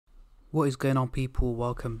What is going on, people?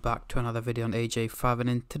 Welcome back to another video on AJ5, and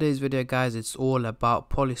in today's video guys, it's all about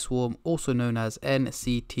Polyswarm, also known as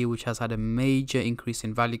NCT, which has had a major increase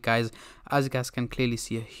in value guys. As you guys can clearly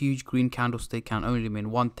see, a huge green candlestick can only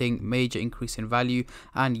mean one thing: major increase in value.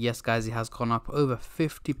 And yes guys, it has gone up over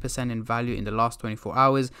 50% in value in the last 24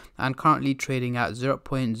 hours and currently trading at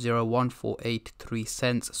 0.01483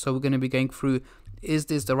 cents. So we're going to be going through, is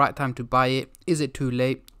this the right time to buy it? Is it too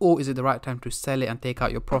late? Or is it the right time to sell it and take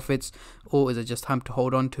out your profits? Or is it just time to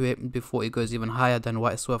hold on to it before it goes even higher than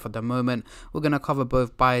what it's worth at the moment? We're going to cover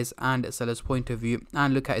both buyers and sellers' point of view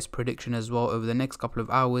and look at its prediction as well over the next couple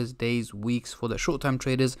of hours, days, weeks for the short-term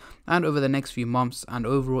traders, and over the next few months and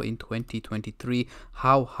overall in 2023.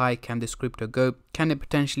 How high can this crypto go? Can it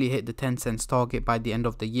potentially hit the 10 cents target by the end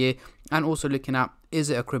of the year? And also looking at,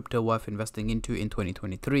 is it a crypto worth investing into in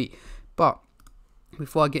 2023? But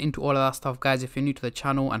before I get into all of that stuff guys, if you're new to the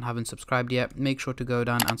channel and haven't subscribed yet, make sure to go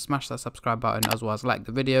down and smash that subscribe button, as well as like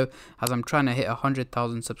the video, as I'm trying to hit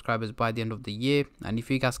 100,000 subscribers by the end of the year. And if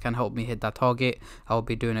you guys can help me hit that target, I'll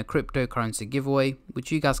be doing a cryptocurrency giveaway,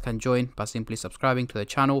 which you guys can join by simply subscribing to the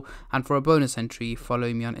channel. And for a bonus entry,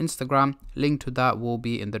 follow me on Instagram. Link to that will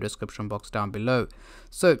be in the description box down below.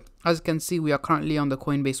 So as you can see, we are currently on the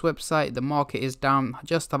Coinbase website. The market is down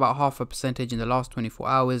just about 0.5% in the last 24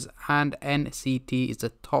 hours, and NCT is the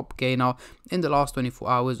top gainer in the last 24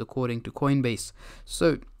 hours according to Coinbase.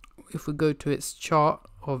 So if we go to its chart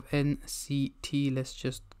of NCT, let's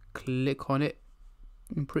just click on it.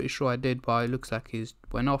 I'm pretty sure I did, but it looks like it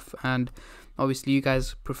went off, and obviously you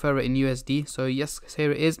guys prefer it in USD. So yes,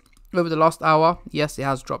 here it is. Over the last hour, yes, it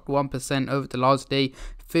has dropped 1%. Over the last day,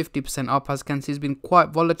 50% up. As you can see, it's been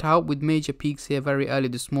quite volatile with major peaks here very early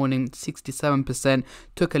this morning. 67%,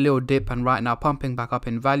 took a little dip, and right now pumping back up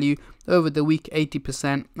in value. Over the week,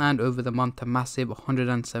 80%, and over the month, a massive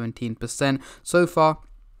 117%. So far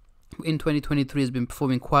in 2023 has been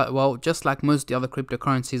performing quite well, just like most of the other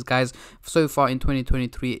cryptocurrencies guys. So far in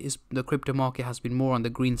 2023, the crypto market has been more on the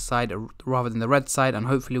green side rather than the red side, and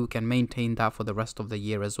hopefully we can maintain that for the rest of the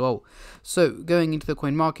year as well. So going into the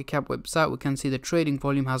CoinMarketCap website, we can see the trading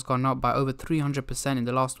volume has gone up by over 300% in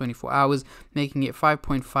the last 24 hours, making it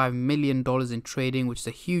 $5.5 million in trading, which is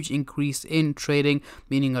a huge increase in trading,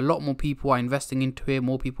 meaning a lot more people are investing into it,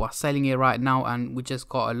 more people are selling it right now, and we just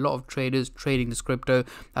got a lot of traders trading this crypto,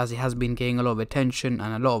 as it has been getting a lot of attention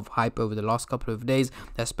and a lot of hype over the last couple of days,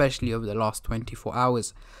 especially over the last 24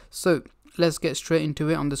 hours. So let's get straight into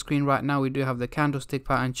it. On the screen right now, we do have the candlestick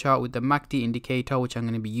pattern chart with the MACD indicator, which I'm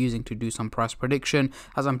going to be using to do some price prediction,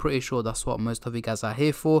 as I'm pretty sure that's what most of you guys are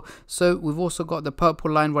here for. So we've also got the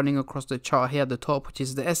purple line running across the chart here at the top, which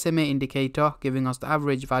is the SMA indicator, giving us the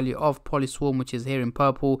average value of Polyswarm, which is here in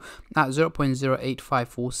purple at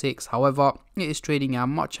 0.08546. However, it is trading at a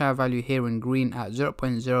much higher value here in green at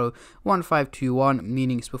 0.01521,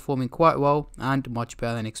 meaning it's performing quite well and much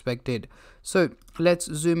better than expected. So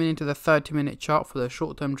let's zoom in into the 30-minute chart for the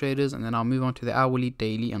short-term traders, and then I'll move on to the hourly,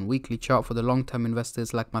 daily and weekly chart for the long-term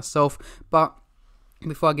investors like myself. But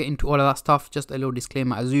before I get into all of that stuff, just a little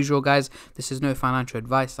disclaimer as usual guys, this is no financial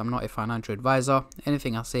advice. I'm not a financial advisor.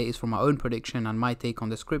 Anything I say is from my own prediction and my take on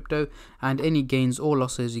this crypto, and any gains or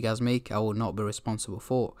losses you guys make, I will not be responsible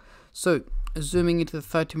for. So zooming into the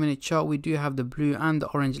 30-minute chart, we do have the blue and the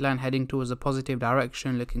orange line heading towards a positive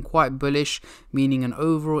direction, looking quite bullish, meaning an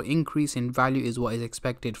overall increase in value is what is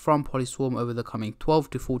expected from Polyswarm over the coming 12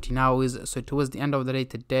 to 14 hours. So towards the end of the day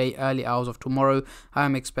today, early hours of tomorrow, I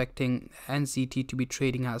am expecting NCT to be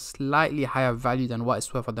trading at a slightly higher value than what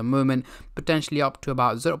it's worth at the moment, potentially up to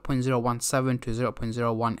about 0.017 to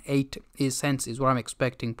 0.018 cents is what I'm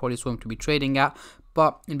expecting Polyswarm to be trading at.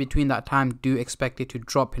 But in between that time, do expect it to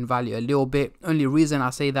drop in value a little bit. Only reason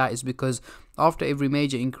I say that is because after every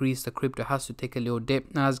major increase, the crypto has to take a little dip.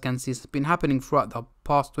 And as you can see, it's been happening throughout the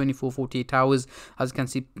past 24-48 hours. As you can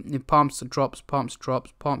see, it pumps, drops, pumps,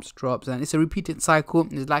 drops, pumps, drops, and it's a repeated cycle.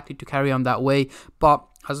 It's likely to carry on that way, but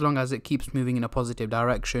as long as it keeps moving in a positive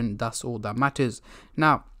direction, that's all that matters.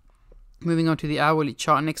 Now, moving on to the hourly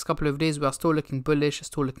chart, next couple of days we are still looking bullish,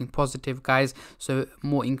 still looking positive guys. So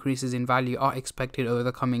more increases in value are expected over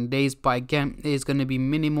the coming days, but again, it is going to be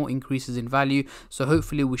minimal increases in value. So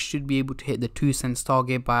hopefully we should be able to hit the 2 cents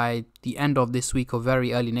target by the end of this week or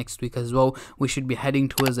very early next week as well. We should be heading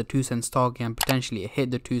towards the 2 cents target and potentially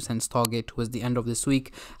hit the 2 cents target towards the end of this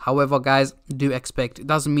week. However guys, do expect, it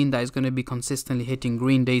doesn't mean that it's going to be consistently hitting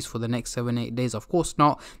green days for the next 7-8 days. Of course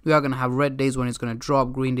not. We are going to have red days when it's going to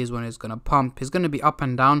drop, green days when it's going to pump. It's going to be up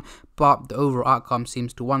and down, but the overall outcome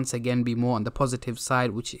seems to once again be more on the positive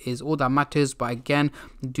side, which is all that matters. But again,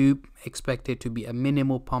 do expect it to be a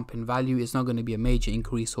minimal pump in value. It's not going to be a major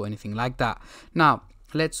increase or anything like that. Now,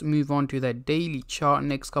 let's move on to the daily chart.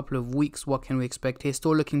 Next couple of weeks, what can we expect here?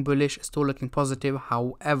 Still looking bullish, still looking positive.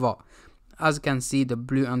 However, as you can see, the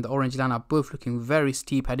blue and the orange line are both looking very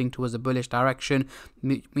steep, heading towards a bullish direction,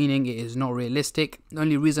 meaning it is not realistic. The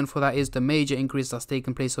only reason for that is the major increase that's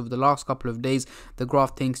taken place over the last couple of days. The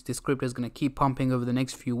graph thinks this crypto is going to keep pumping over the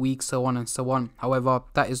next few weeks, so on and so on. However,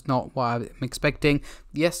 that is not what I'm expecting.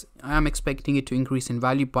 Yes, I am expecting it to increase in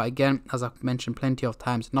value, but again, as I've mentioned plenty of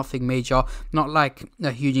times, nothing major, not like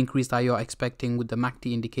a huge increase that you're expecting with the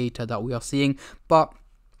MACD indicator that we are seeing, but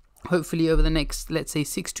hopefully over the next, let's say,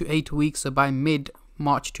 6 to 8 weeks, so by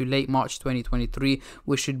mid-March to late March 2023,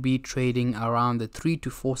 we should be trading around the 3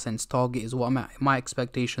 to 4 cents target is what my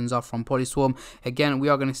expectations are from Polyswarm. Again, we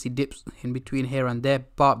are going to see dips in between here and there,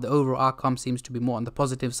 but the overall outcome seems to be more on the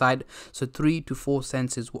positive side. So 3 to 4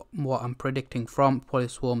 cents is what I'm predicting from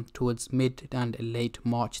Polyswarm towards mid and late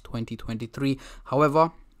March 2023.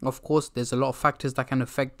 However, of course, there's a lot of factors that can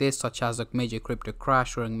affect this, such as a major crypto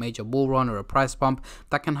crash or a major bull run or a price bump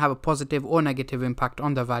that can have a positive or negative impact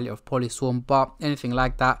on the value of Polyswarm. But anything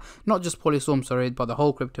like that, not just Polyswarm, sorry, but the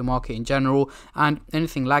whole crypto market in general, and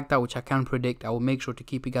anything like that which I can predict, I will make sure to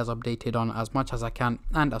keep you guys updated on as much as I can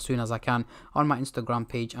and as soon as I can on my Instagram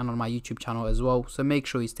page and on my YouTube channel as well. So make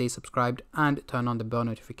sure you stay subscribed and turn on the bell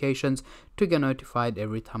notifications to get notified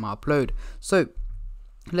every time I upload. So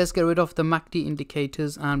let's get rid of the MACD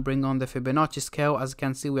indicators and bring on the Fibonacci scale. As you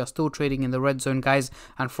can see, we are still trading in the red zone, guys,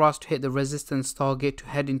 and for us to hit the resistance target to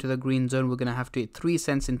head into the green zone, we're going to have to hit 3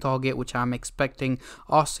 cents in target, which I'm expecting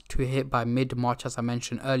us to hit by mid-March, as I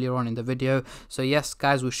mentioned earlier on in the video. So yes,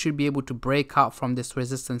 guys, we should be able to break out from this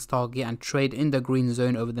resistance target and trade in the green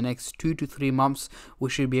zone over the next 2 to 3 months.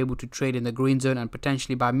 We should be able to trade in the green zone, and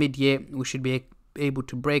potentially by mid-year, we should be able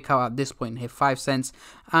to break out at this point and hit 5 cents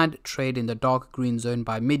and trade in the dark green zone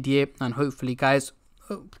by mid-year. And hopefully, guys,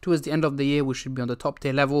 towards the end of the year, we should be on the top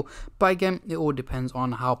tier level. But again, it all depends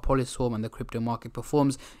on how Polyswarm and the crypto market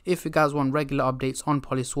performs. If you guys want regular updates on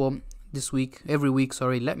Polyswarm this week, every week,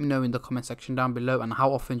 sorry, let me know in the comment section down below, and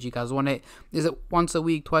how often do you guys want it. Is it once a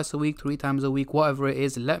week, twice a week, 3 times a week, whatever it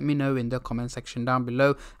is, let me know in the comment section down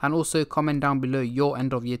below. And also comment down below your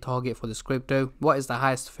end of year target for this crypto. What is the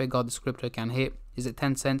highest figure this crypto can hit? Is it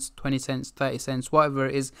 10 cents, 20 cents, 30 cents, whatever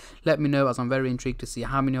it is? Let me know, as I'm very intrigued to see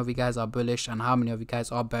how many of you guys are bullish and how many of you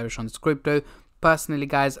guys are bearish on this crypto. Personally,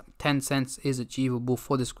 guys, 10 cents is achievable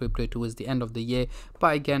for this crypto towards the end of the year,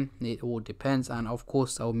 but again, it all depends, and of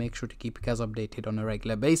course, I will make sure to keep you guys updated on a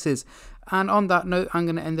regular basis. And on that note, I'm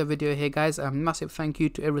going to end the video here, guys. A massive thank you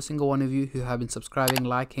to every single one of you who have been subscribing,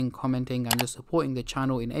 liking, commenting, and just supporting the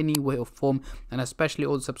channel in any way or form, and especially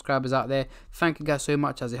all the subscribers out there. Thank you guys so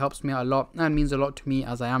much, as it helps me out a lot and means a lot to me,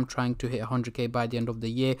 as I am trying to hit 100k by the end of the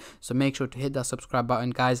year. So make sure to hit that subscribe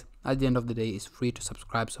button, guys. At the end of the day, it's free to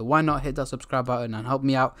subscribe, so why not hit that subscribe button and help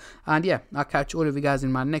me out. And yeah, I'll catch all of you guys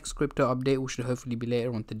in my next crypto update, which should hopefully be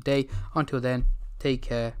later on today. Until then, take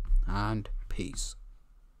care and peace.